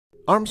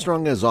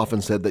Armstrong has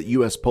often said that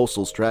US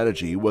Postal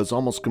strategy was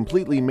almost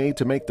completely made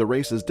to make the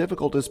race as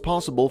difficult as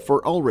possible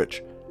for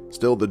Ullrich.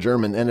 Still, the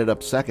German ended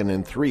up second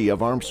in 3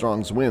 of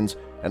Armstrong's wins,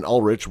 and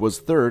Ullrich was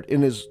third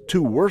in his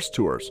 2 worst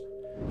tours.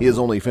 He has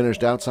only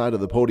finished outside of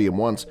the podium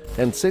once,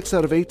 and 6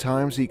 out of 8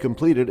 times he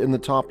completed in the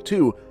top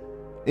 2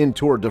 in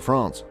Tour de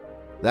France.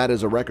 That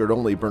is a record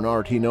only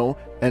Bernard Hinault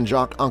and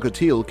Jacques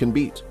Anquetil can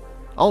beat.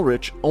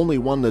 Ullrich only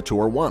won the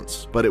Tour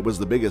once, but it was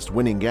the biggest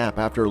winning gap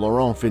after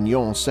Laurent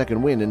Fignon's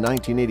second win in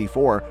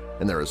 1984,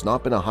 and there has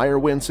not been a higher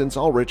win since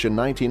Ullrich in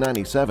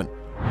 1997.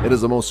 It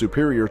is the most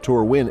superior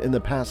Tour win in the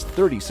past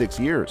 36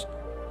 years.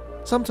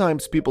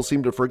 Sometimes people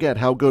seem to forget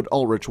how good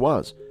Ullrich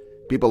was.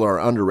 People are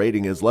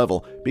underrating his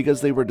level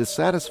because they were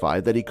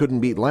dissatisfied that he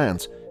couldn't beat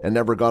Lance and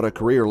never got a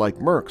career like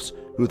Merckx,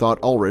 who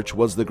thought Ullrich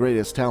was the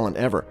greatest talent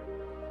ever.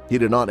 He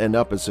did not end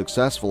up as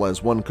successful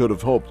as one could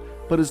have hoped,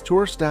 but his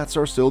Tour stats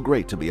are still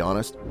great, to be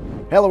honest.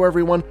 Hello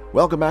everyone,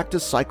 welcome back to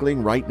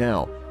Cycling Right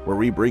Now, where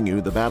we bring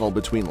you the battle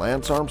between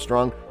Lance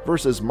Armstrong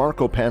versus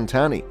Marco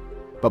Pantani.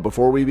 But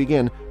before we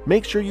begin,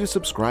 make sure you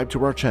subscribe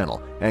to our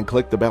channel and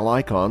click the bell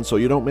icon so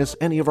you don't miss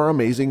any of our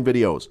amazing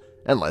videos.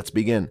 And let's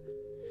begin.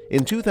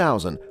 In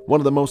 2000,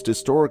 one of the most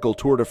historical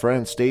Tour de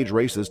France stage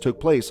races took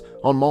place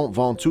on Mont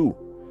Ventoux.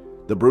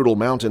 The brutal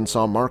mountain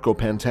saw Marco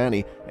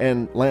Pantani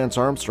and Lance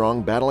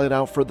Armstrong battle it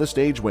out for the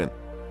stage win.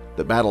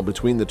 The battle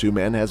between the two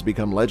men has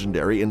become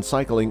legendary in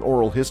cycling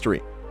oral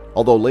history,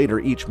 although later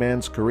each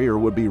man's career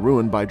would be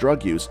ruined by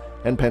drug use,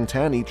 and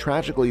Pantani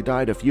tragically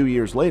died a few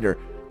years later.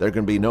 There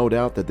can be no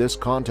doubt that this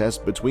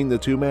contest between the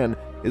two men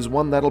is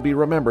one that'll be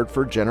remembered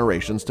for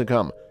generations to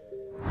come.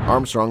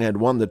 Armstrong had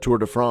won the Tour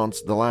de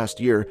France the last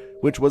year,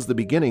 which was the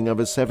beginning of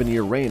his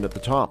 7-year reign at the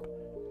top.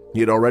 He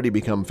had already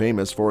become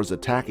famous for his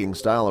attacking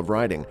style of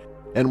riding,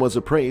 and was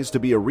appraised to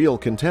be a real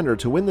contender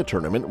to win the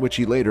tournament, which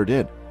he later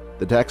did.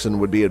 The Texan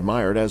would be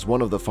admired as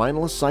one of the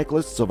finest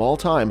cyclists of all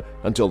time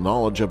until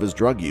knowledge of his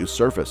drug use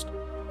surfaced.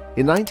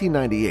 In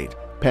 1998,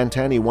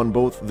 Pantani won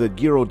both the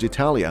Giro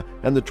d'Italia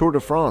and the Tour de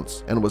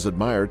France and was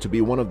admired to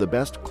be one of the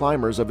best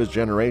climbers of his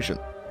generation.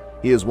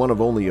 He is one of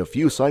only a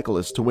few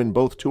cyclists to win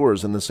both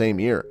tours in the same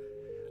year.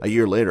 A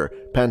year later,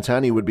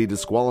 Pantani would be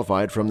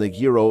disqualified from the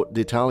Giro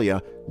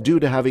d'Italia due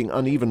to having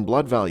uneven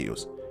blood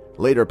values.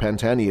 Later,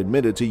 Pantani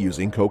admitted to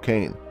using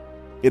cocaine.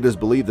 It is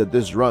believed that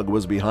this drug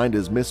was behind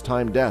his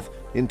mistimed death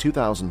in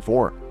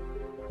 2004.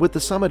 With the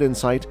summit in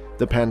sight,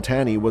 the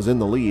Pantani was in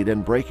the lead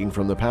and breaking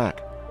from the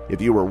pack.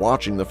 If you were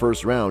watching the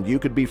first round, you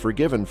could be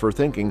forgiven for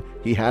thinking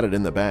he had it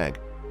in the bag.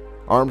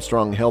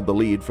 Armstrong held the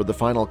lead for the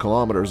final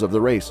kilometers of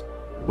the race.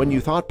 When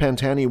you thought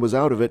Pantani was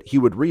out of it, he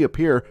would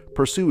reappear,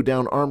 pursue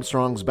down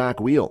Armstrong's back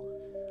wheel.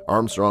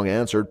 Armstrong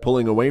answered,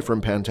 pulling away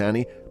from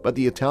Pantani, but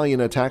the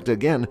Italian attacked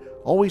again,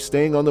 always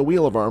staying on the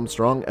wheel of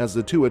Armstrong as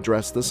the two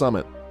addressed the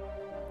summit.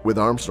 With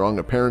Armstrong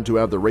apparent to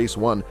have the race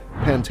won,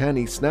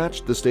 Pantani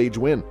snatched the stage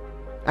win.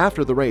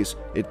 After the race,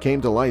 it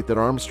came to light that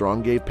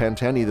Armstrong gave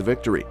Pantani the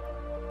victory.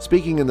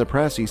 Speaking in the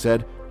press, he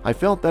said, "I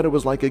felt that it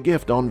was like a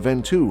gift on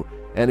Ventoux,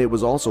 and it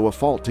was also a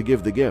fault to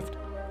give the gift.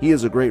 He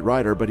is a great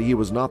rider, but he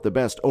was not the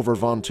best over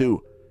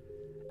Ventoux.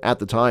 At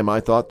the time,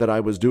 I thought that I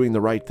was doing the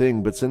right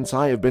thing, but since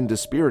I have been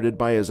dispirited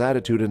by his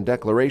attitude and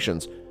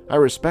declarations, I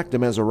respect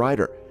him as a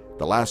rider.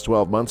 The last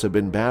 12 months have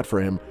been bad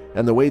for him,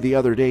 and the way the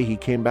other day he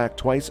came back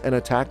twice and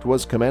attacked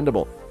was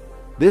commendable."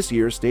 This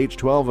year, stage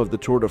 12 of the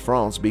Tour de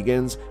France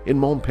begins in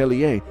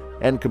Montpellier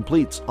and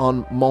completes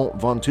on Mont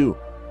Ventoux.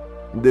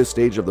 This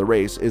stage of the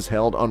race is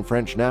held on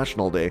French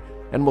National Day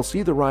and will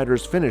see the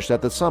riders finish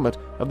at the summit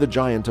of the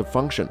Giant of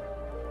Function.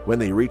 When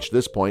they reach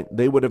this point,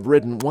 they would have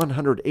ridden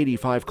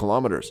 185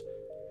 kilometers.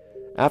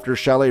 After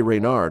Chalet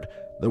Reynard,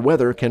 the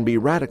weather can be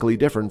radically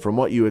different from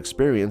what you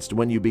experienced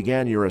when you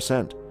began your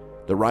ascent.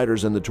 The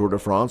riders in the Tour de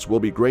France will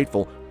be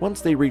grateful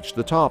once they reach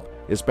the top,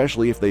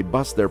 especially if they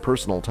bust their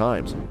personal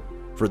times.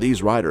 For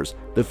these riders,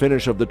 the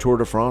finish of the Tour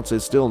de France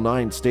is still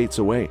 9 states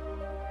away.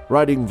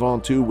 Riding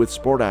Ventoux with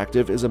Sport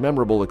Active is a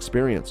memorable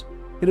experience.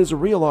 It is a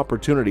real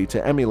opportunity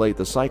to emulate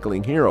the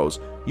cycling heroes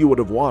you would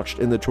have watched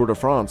in the Tour de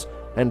France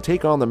and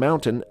take on the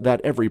mountain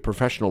that every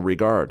professional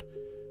regard.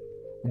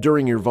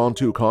 During your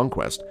Ventoux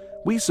conquest,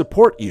 we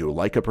support you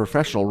like a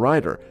professional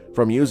rider,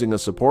 from using a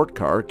support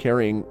car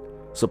carrying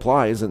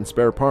supplies and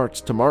spare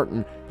parts to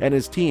Martin and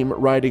his team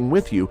riding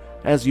with you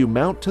as you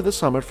mount to the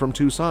summit from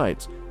 2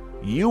 sides.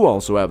 You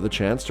also have the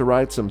chance to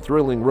ride some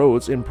thrilling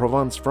roads in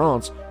Provence,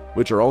 France,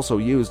 which are also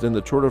used in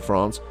the Tour de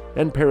France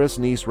and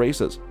Paris-Nice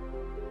races.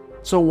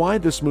 So why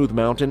the smooth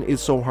mountain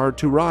is so hard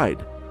to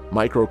ride?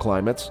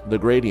 Microclimates, the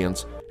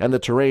gradients, and the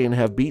terrain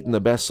have beaten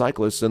the best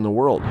cyclists in the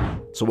world.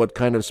 So what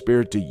kind of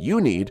spirit do you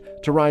need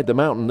to ride the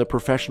mountain the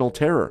professional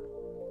terror?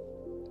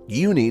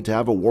 You need to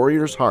have a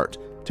warrior's heart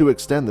to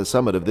extend the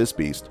summit of this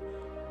beast.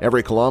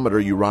 Every kilometer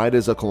you ride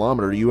is a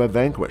kilometer you have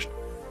vanquished.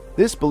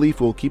 This belief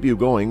will keep you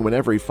going when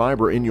every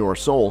fiber in your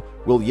soul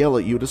will yell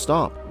at you to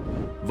stop.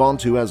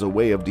 Ventoux has a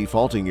way of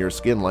defaulting your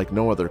skin like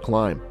no other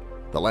climb.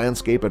 The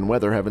landscape and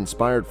weather have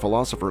inspired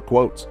philosopher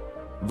quotes.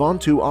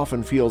 Ventoux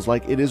often feels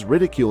like it is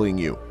ridiculing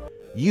you.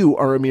 You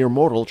are a mere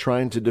mortal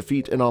trying to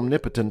defeat an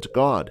omnipotent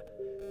god.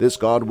 This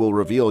god will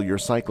reveal your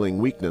cycling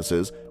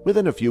weaknesses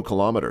within a few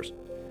kilometers.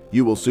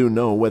 You will soon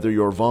know whether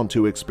your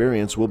Ventoux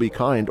experience will be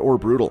kind or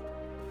brutal.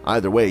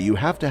 Either way, you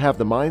have to have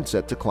the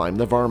mindset to climb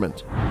the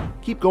varmint.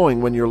 Keep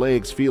going when your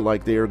legs feel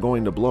like they are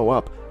going to blow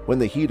up, when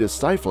the heat is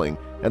stifling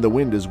and the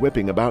wind is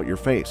whipping about your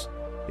face.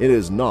 It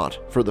is not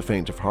for the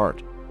faint of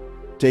heart.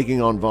 Taking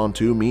on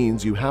Ventoux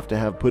means you have to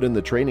have put in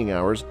the training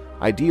hours,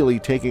 ideally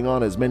taking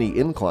on as many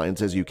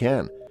inclines as you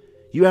can.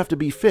 You have to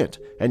be fit,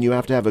 and you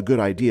have to have a good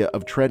idea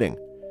of treading.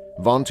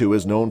 Ventoux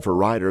is known for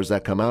riders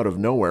that come out of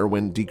nowhere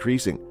when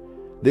decreasing.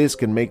 This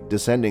can make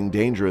descending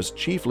dangerous,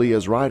 chiefly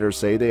as riders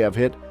say they have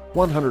hit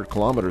 100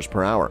 kilometers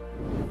per hour.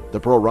 The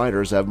pro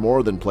riders have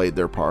more than played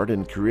their part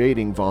in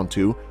creating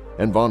Ventoux,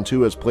 and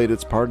Ventoux has played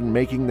its part in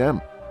making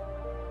them.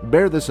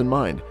 Bear this in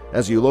mind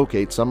as you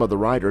locate some of the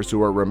riders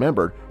who are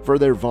remembered for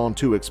their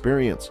Ventoux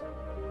experience.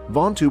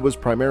 Ventoux was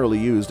primarily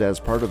used as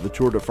part of the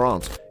Tour de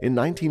France in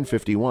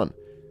 1951.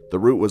 The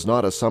route was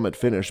not a summit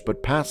finish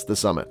but past the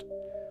summit.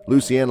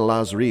 Lucien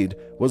Lazaride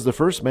was the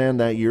first man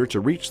that year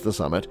to reach the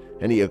summit,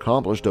 and he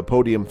accomplished a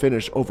podium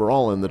finish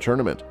overall in the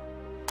tournament.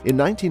 In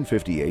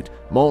 1958,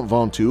 Mont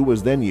Ventoux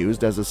was then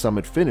used as a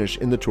summit finish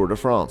in the Tour de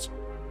France.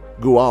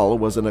 Goual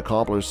was an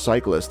accomplished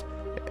cyclist,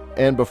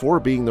 and before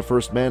being the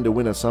first man to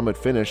win a summit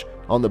finish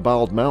on the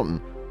Bald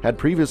Mountain, had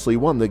previously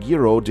won the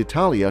Giro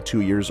d'Italia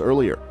 2 years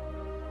earlier,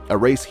 a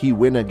race he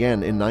won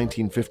again in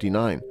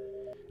 1959.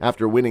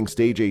 After winning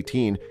stage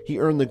 18, he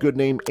earned the good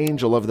name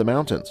Angel of the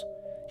Mountains.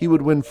 He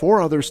would win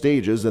 4 other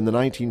stages in the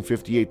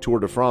 1958 Tour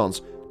de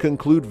France,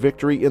 conclude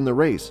victory in the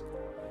race.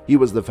 He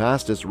was the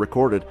fastest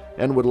recorded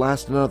and would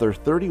last another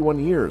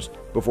 31 years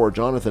before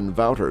Jonathan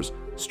Wouters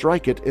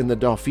strike it in the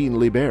Dauphiné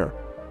Libéré.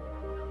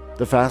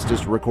 The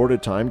fastest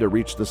recorded time to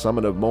reach the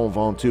summit of Mont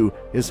Ventoux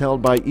is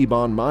held by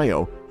Iban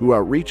Mayo, who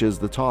outreaches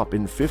the top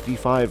in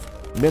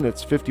 55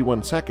 minutes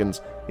 51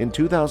 seconds in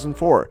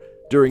 2004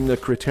 during the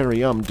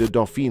Critérium de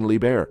Dauphiné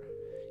Libéré.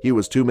 He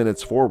was 2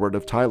 minutes forward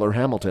of Tyler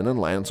Hamilton and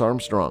Lance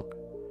Armstrong.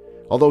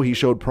 Although he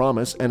showed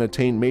promise and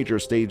attained major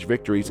stage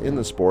victories in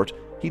the sport,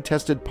 he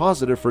tested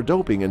positive for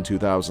doping in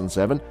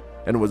 2007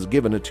 and was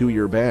given a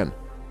 2-year ban.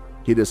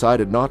 He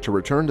decided not to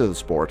return to the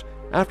sport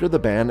after the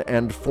ban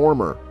and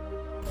former.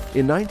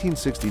 In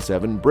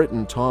 1967,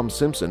 Briton Tom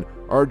Simpson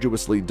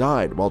arduously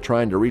died while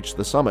trying to reach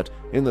the summit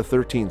in the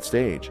 13th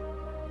stage.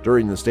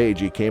 During the stage,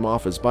 he came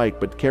off his bike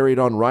but carried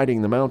on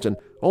riding the mountain,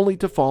 only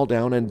to fall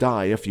down and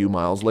die a few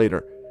miles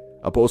later.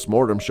 A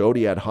post-mortem showed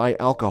he had high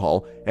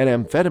alcohol and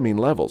amphetamine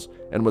levels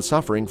and was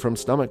suffering from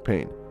stomach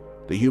pain.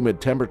 The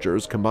humid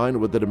temperatures combined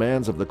with the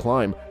demands of the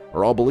climb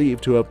are all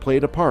believed to have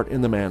played a part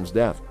in the man's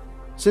death.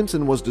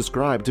 Simpson was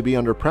described to be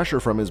under pressure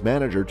from his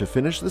manager to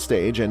finish the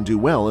stage and do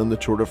well in the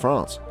Tour de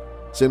France.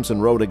 Simpson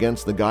rode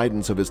against the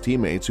guidance of his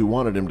teammates who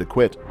wanted him to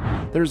quit.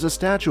 There's a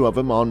statue of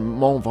him on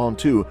Mont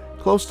Ventoux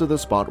close to the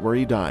spot where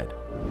he died.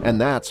 And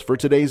that's for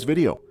today's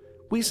video.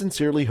 We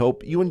sincerely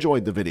hope you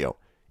enjoyed the video.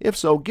 If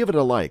so, give it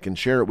a like and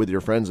share it with your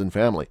friends and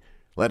family.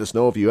 Let us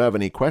know if you have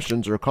any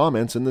questions or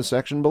comments in the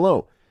section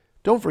below.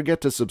 Don't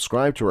forget to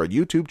subscribe to our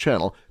YouTube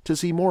channel to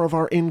see more of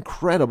our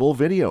incredible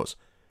videos.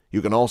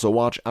 You can also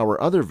watch our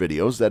other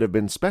videos that have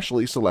been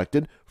specially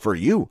selected for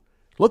you.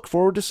 Look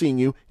forward to seeing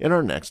you in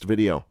our next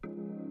video.